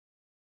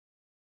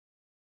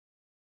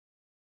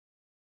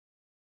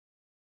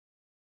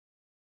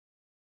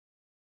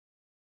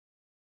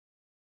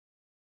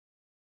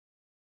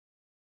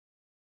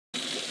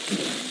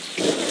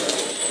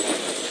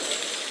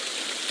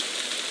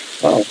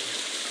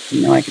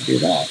You know I could do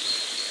that.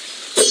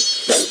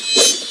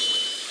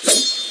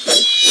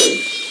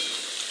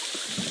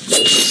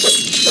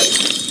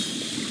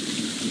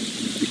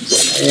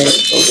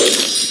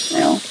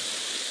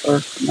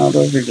 Or, no,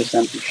 those are just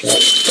empty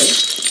shells.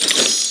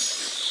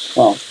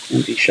 Well,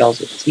 empty shells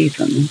with teeth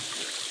in them.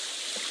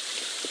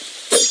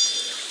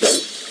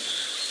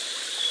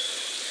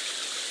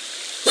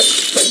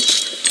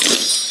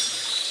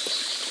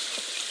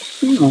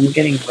 I'm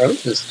getting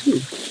roses,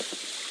 too.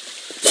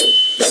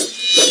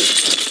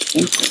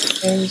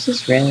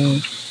 Roses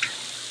red.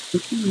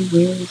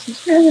 Roses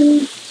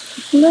red.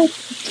 Let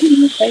the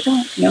teeth, I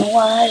don't know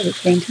why we're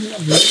painting the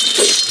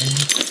roses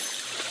red.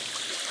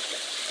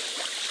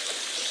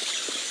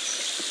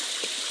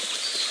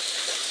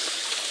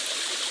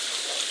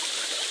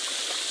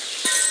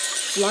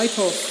 Flight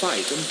or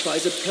fight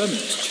implies a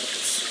permanent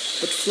choice,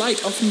 but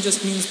flight often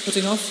just means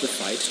putting off the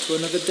fight to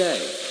another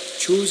day.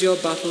 Choose your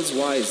battles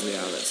wisely,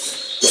 Alice.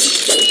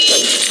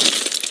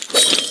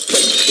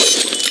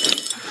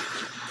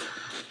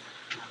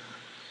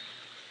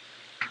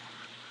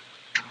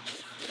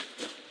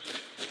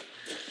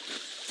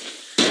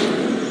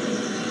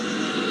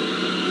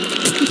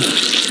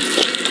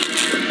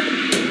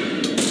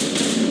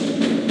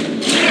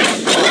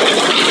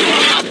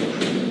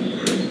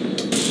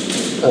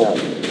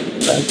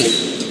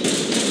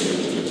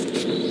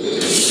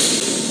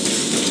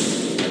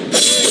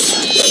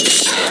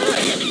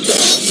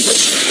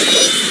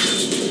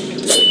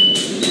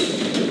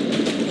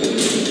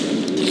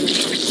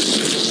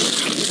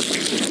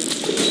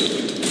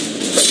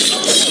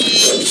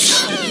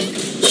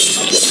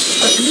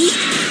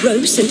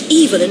 Gross and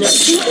evil in a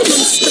single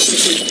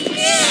monstrosity.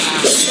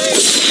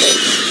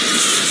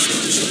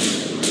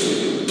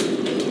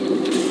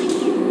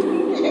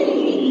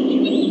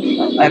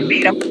 I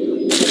beat him.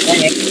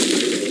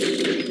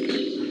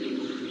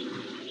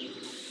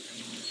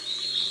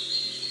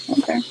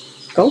 Okay,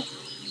 cool.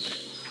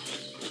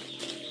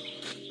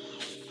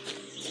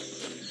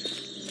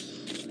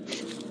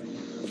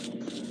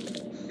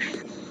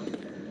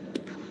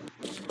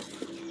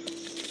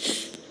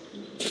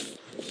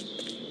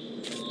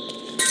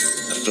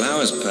 A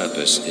flower's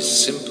purpose is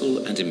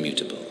simple and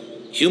immutable.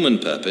 Human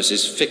purpose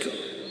is fickle,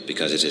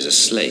 because it is a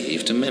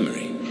slave to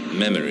memory.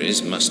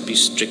 Memories must be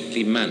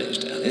strictly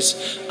managed,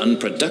 Alice.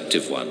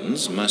 Unproductive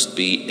ones must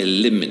be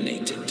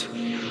eliminated.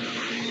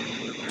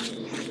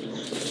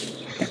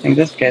 I think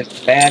this guy's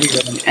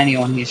baddier than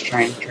anyone he's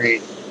trying to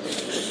trade.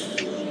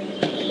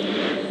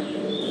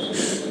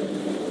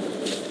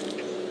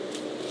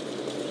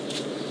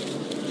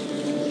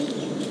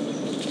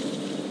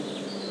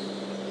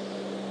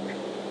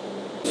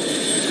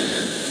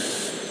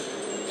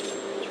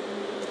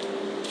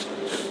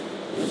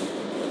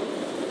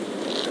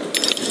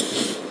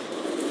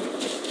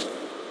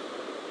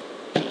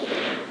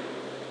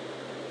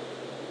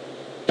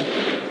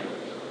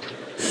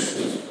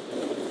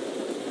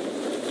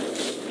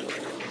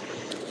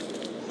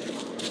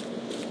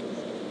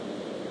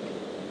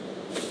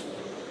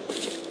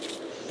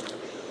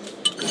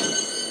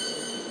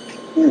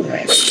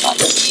 Alright,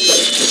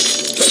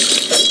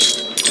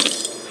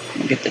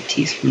 get the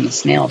teeth from the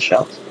snail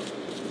shells.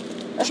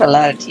 That's a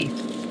lot of teeth.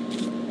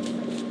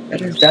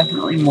 That is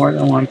definitely more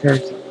than one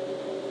person.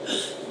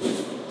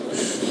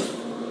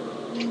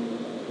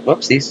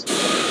 Whoopsies.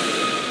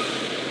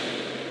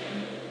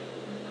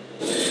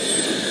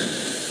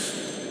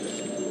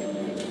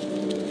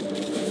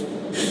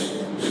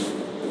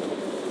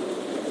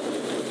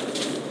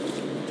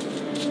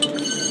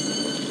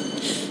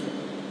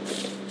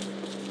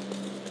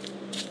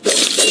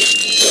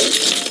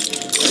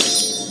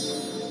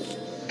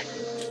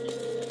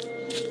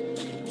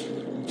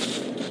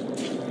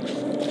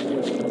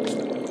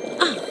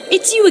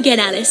 It's you again,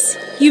 Alice.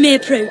 You may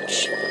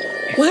approach.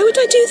 Why would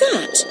I do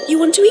that? You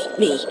want to eat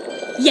me?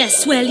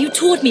 Yes, well, you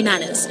taught me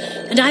manners,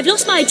 and I've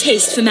lost my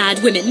taste for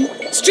mad women.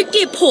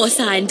 Strictly a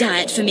porcine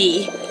diet for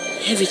me.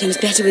 Everything's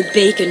better with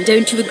bacon,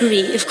 don't you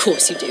agree? Of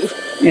course you do.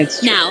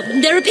 Now,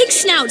 there are pig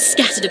snouts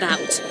scattered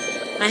about.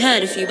 I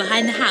heard a few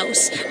behind the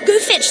house. Go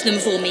fetch them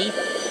for me.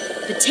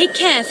 But take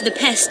care for the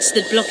pests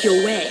that block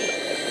your way.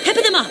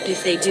 Pepper them up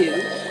if they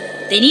do.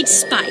 They need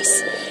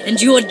spice, and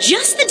you're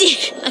just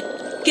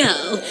the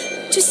girl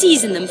to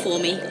season them for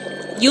me.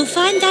 You'll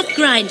find that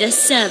grinder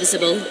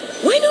serviceable.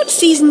 Why not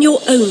season your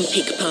own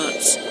pig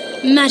parts?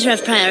 Matter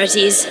of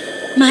priorities.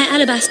 My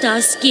alabaster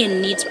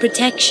skin needs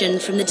protection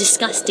from the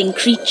disgusting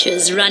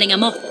creatures running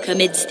amok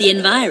amidst the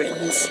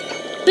environs.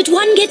 But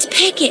one gets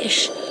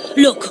peckish.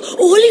 Look,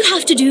 all you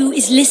have to do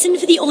is listen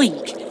for the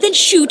oink, then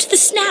shoot the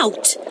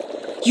snout.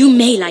 You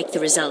may like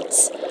the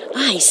results.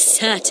 I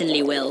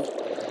certainly will.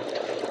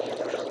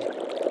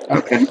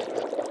 Okay.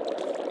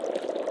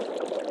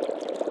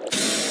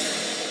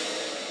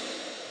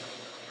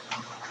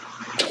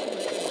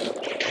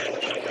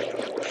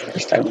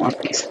 First, I want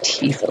these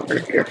teeth over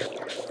here.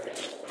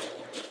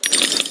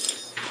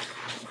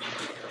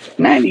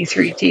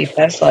 93 teeth,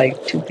 that's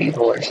like 2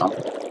 people or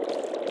something.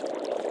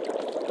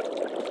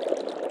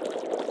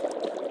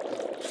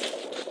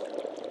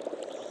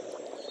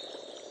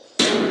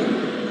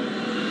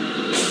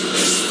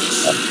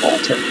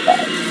 Walter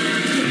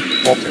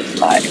 5. Walter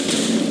 5.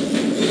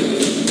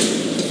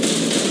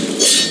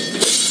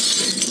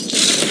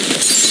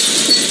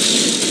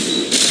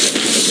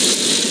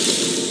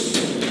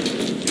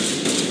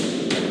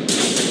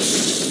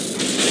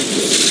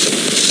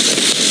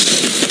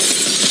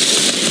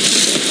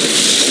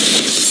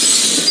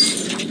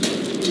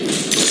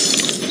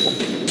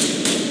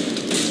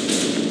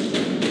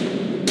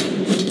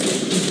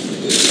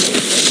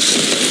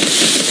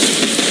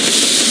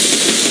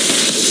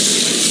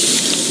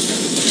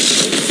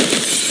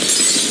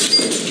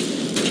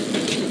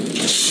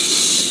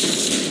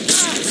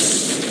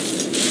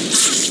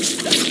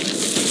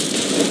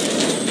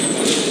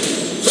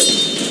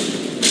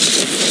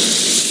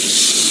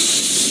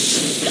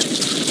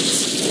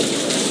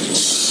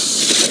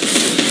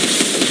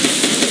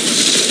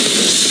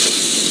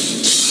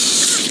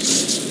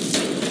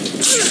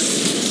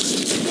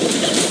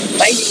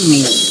 Fighting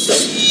me.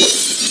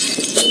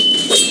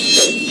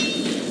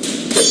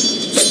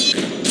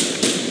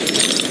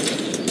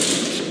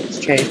 Let's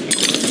chase.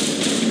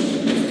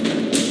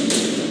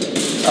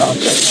 Oh,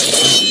 okay.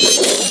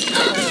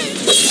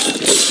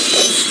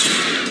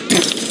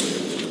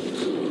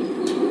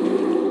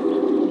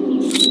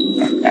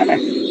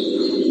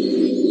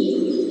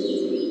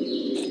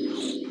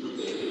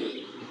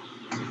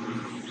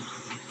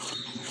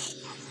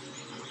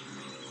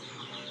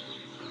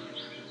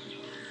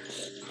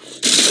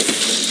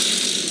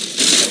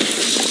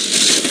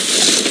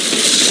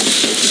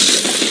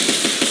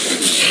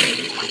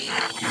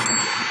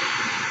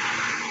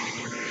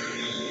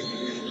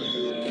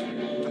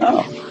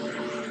 Oh.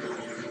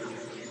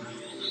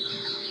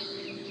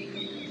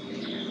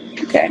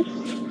 Okay.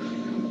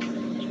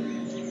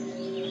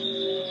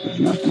 There's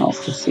nothing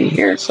else to see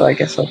here, so I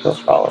guess I'll go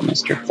follow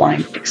Mr.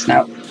 Flying Pig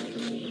Snout.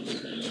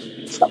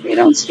 Something you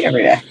don't see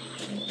every day.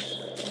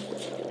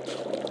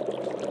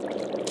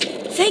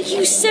 Thank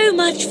you so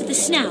much for the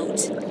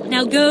snout.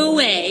 Now go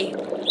away.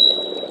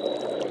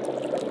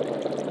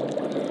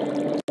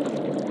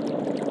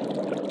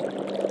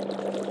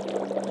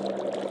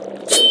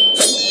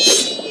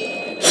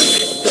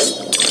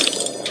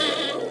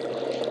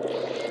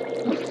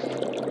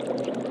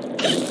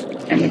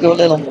 Time to go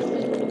little.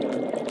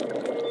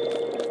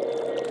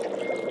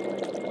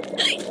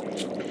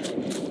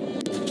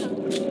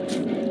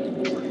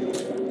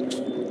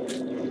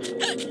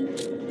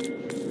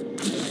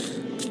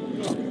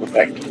 I'll go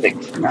back to big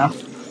for now.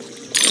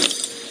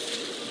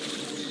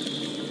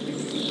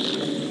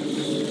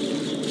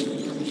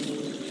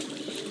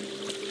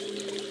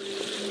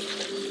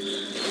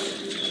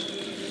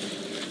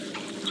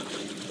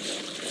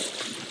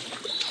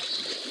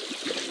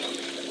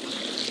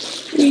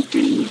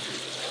 Sleepy.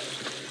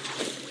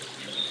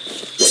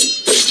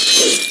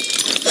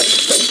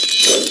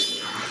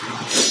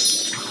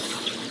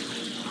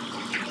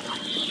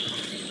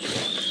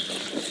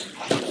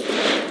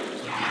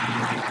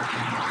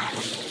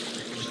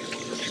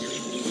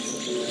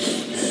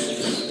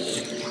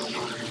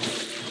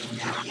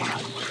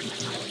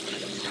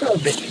 Still a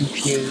bit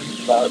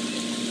confused about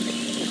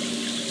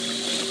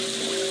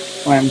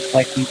why I'm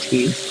collecting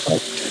teeth,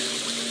 but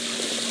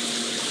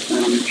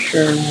I'm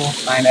sure we'll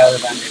find out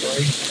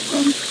eventually.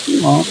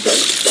 We won't.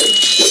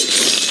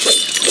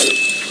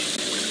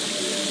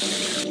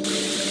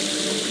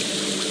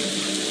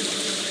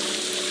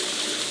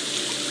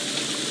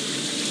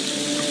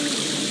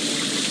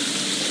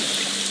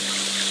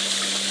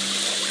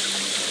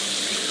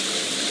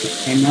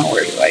 Okay, now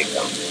where do I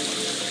go?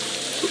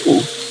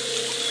 Ooh.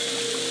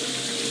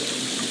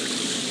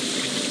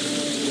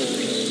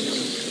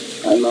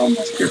 Hello,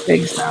 Mr.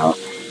 Pig Snout.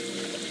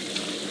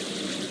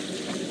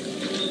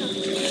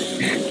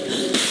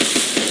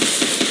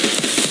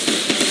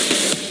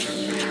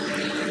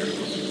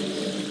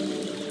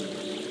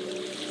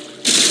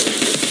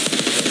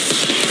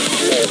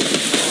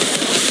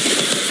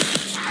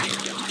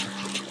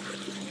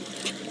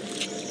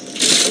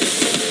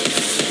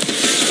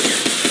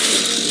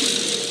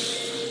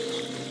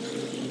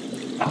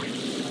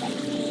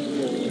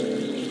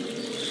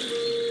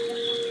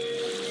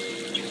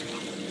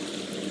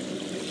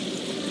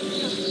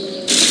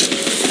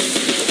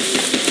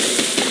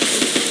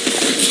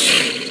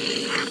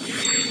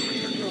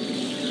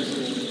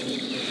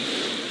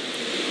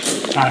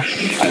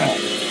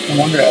 No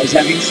wonder I was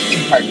having such a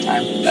hard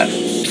time with that.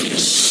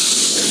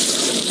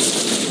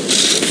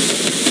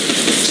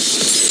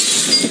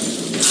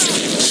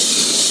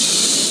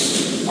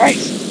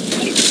 Right.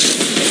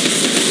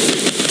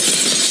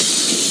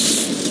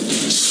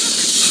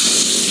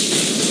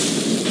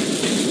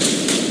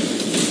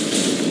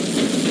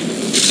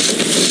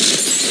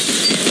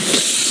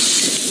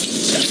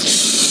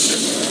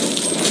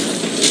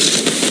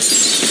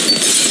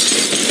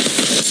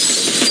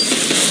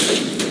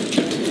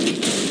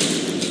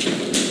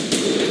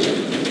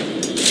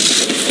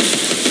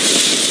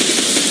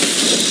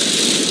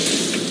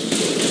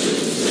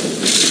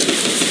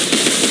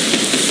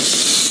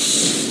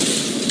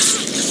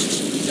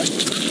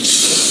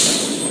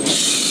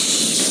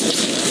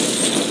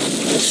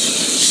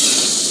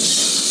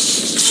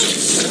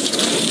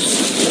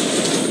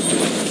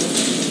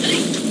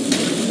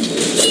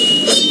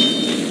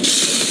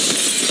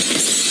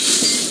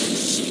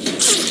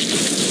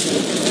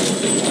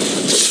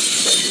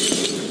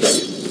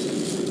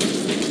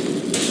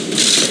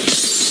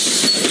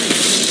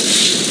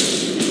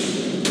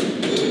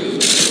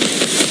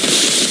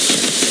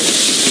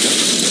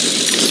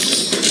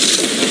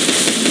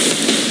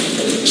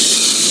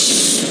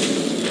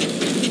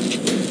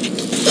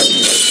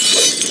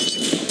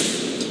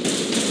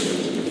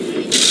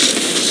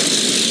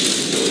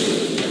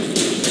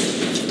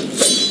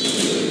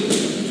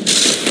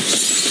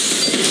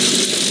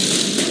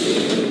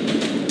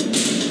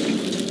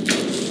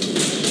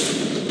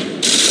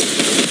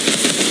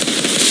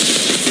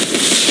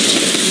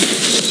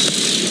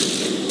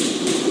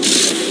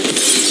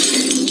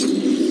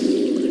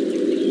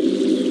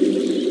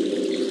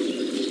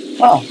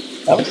 Well,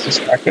 that was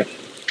destructive.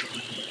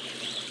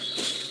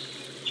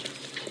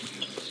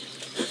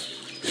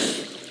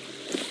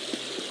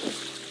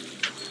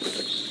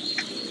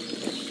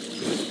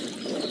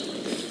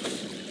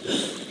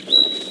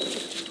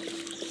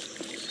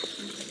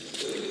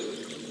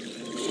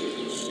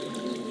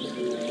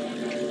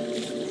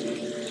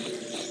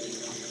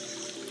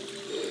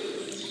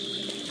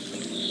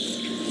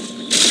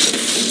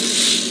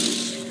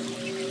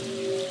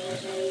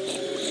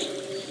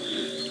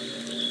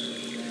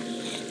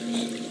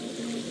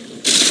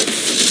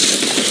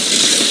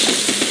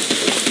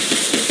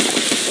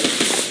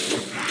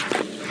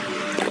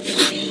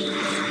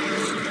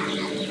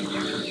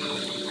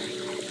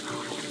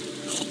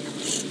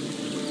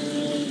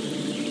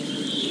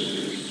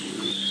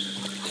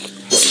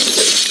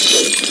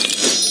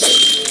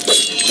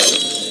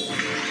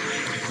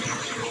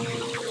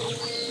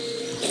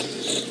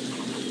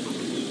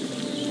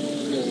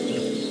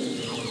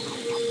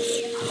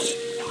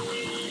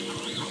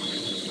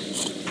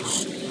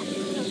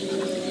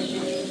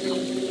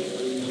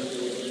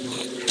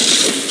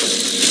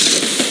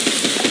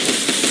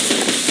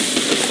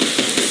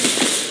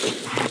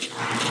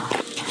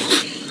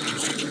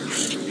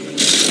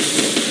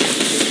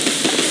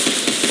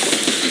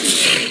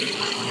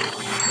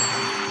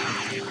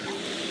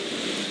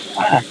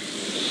 Ah,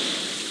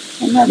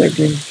 another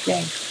big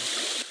thing.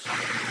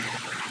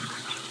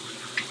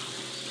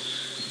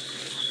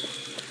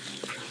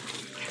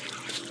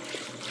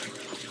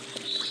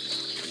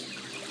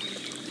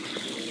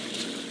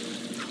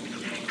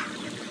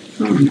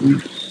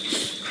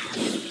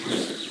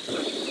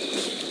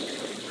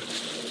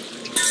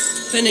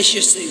 Finish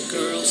your soup,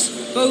 girls.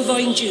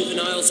 Bovine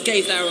juveniles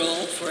gave their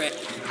all for it.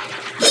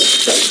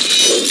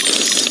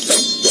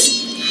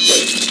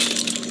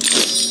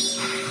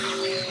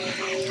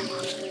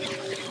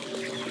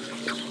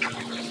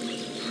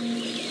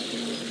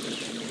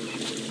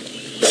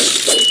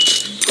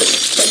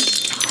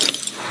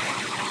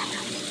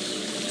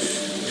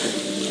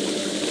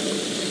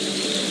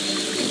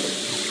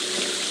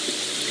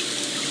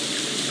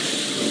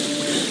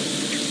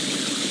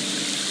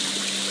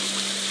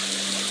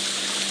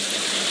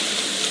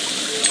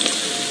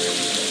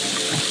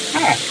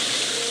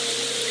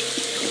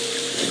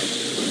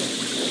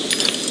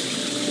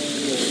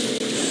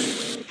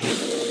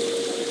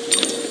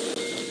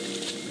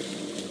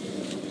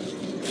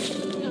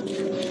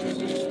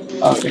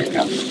 Oh, there you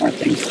go. More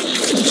things.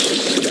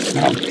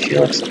 No, she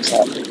looks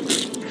upset.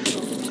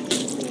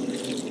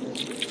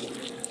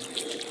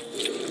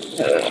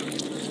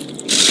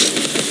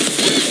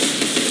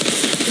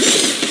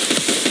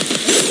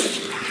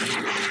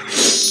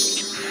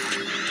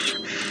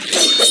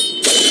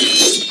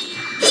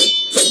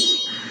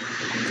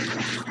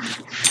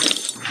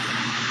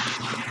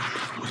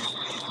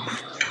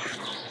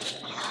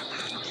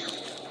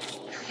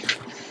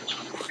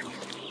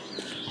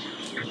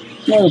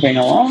 Moving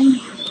along.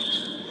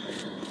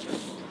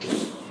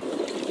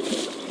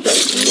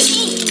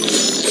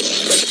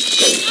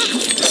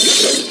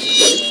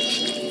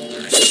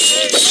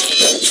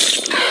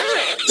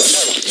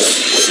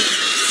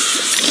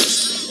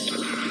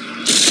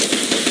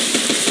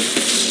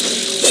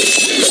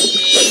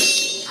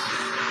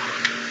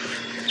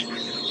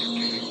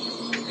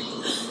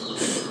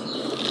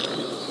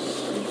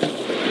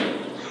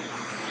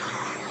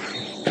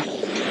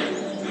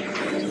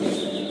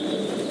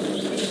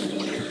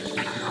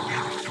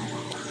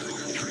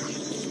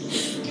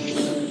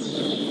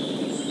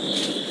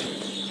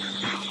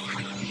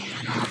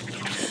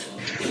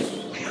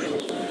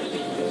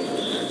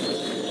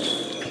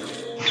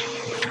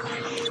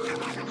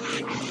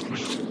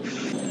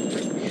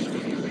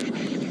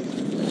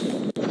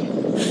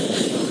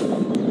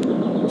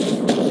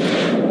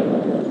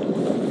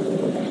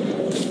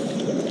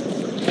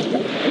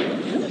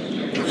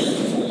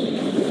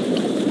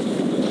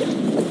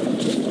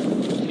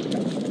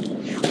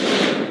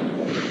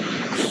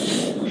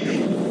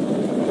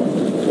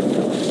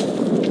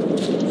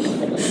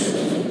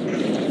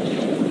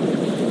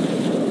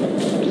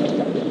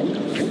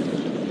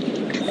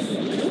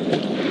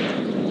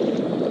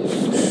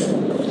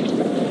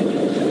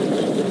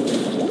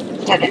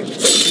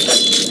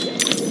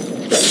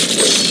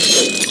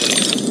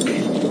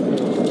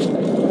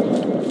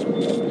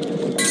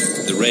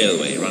 The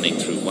railway running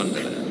through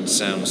Wonderland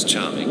sounds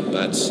charming,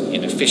 but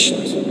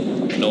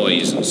inefficient.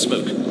 Noise and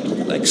smoke,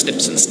 like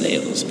snips and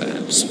snails,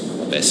 perhaps.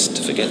 Best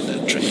to forget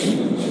that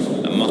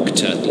train. A mock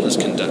turtle as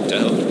conductor?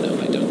 Oh, no,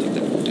 I don't think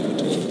that would do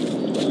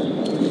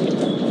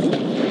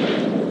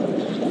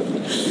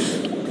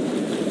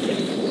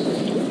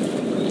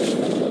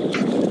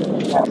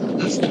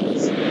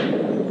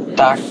it.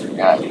 Doctor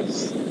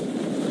guys.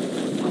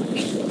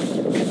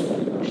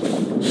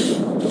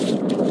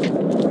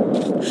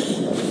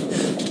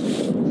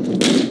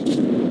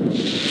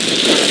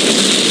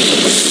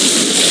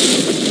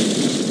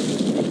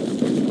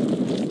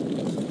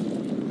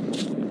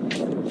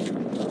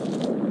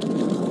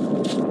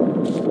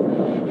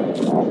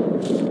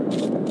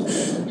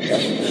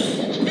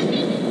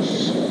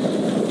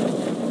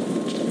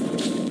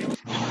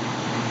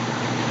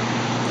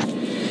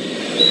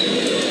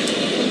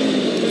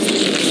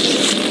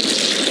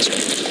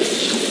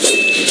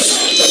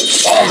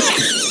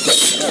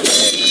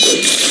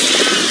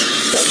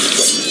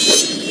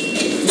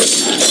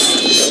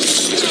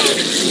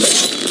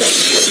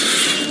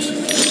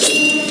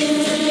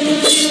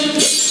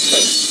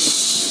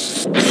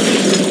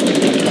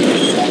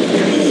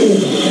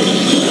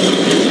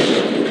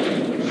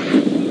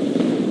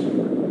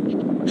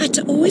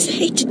 Hatter always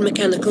hated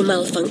mechanical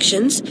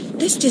malfunctions.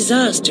 This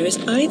disaster is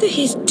either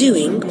his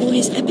doing or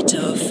his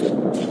epitaph.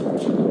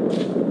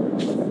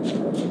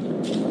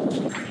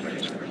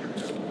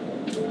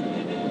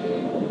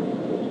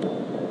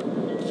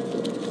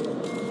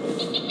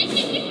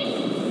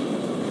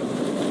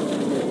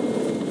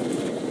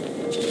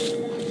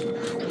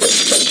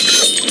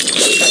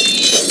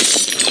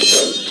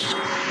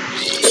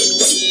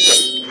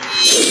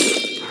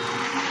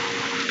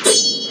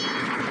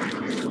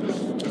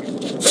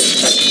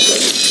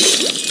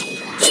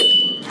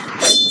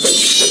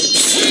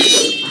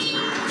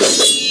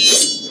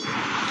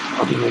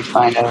 We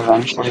find out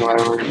eventually where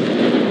we're...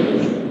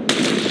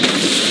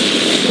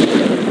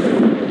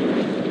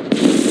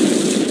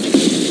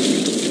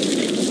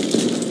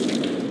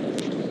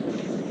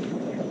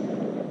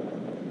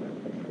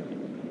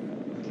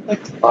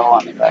 like the bow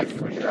on the back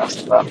of your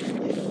asked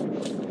about.